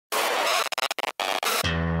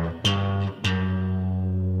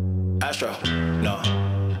Astro, no.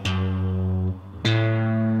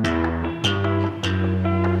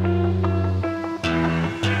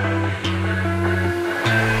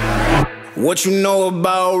 What you know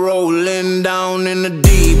about rolling down in the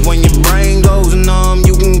deep? When your brain goes numb,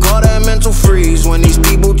 you can call that mental freeze. When these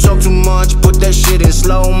people talk too much, put that shit in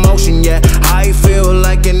slow motion. Yeah, I feel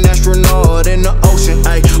like an astronaut in the ocean.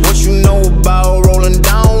 Ay, what you know about rolling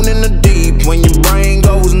down in the deep? When your brain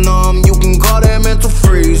goes numb, you can call that mental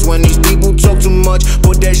freeze. When these people talk too much,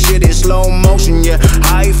 put that shit in slow motion. Yeah,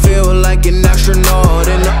 I feel like an astronaut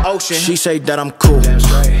in the ocean. She say that I'm cool,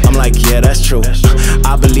 I'm like, yeah, that's true.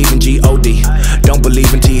 I believe in G-O-D, don't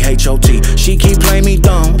believe in T-H-O-T. She keep playing me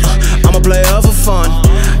dumb, I'm a player for fun.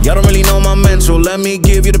 Y'all don't really know my mental, let me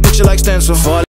give you the picture like stencil.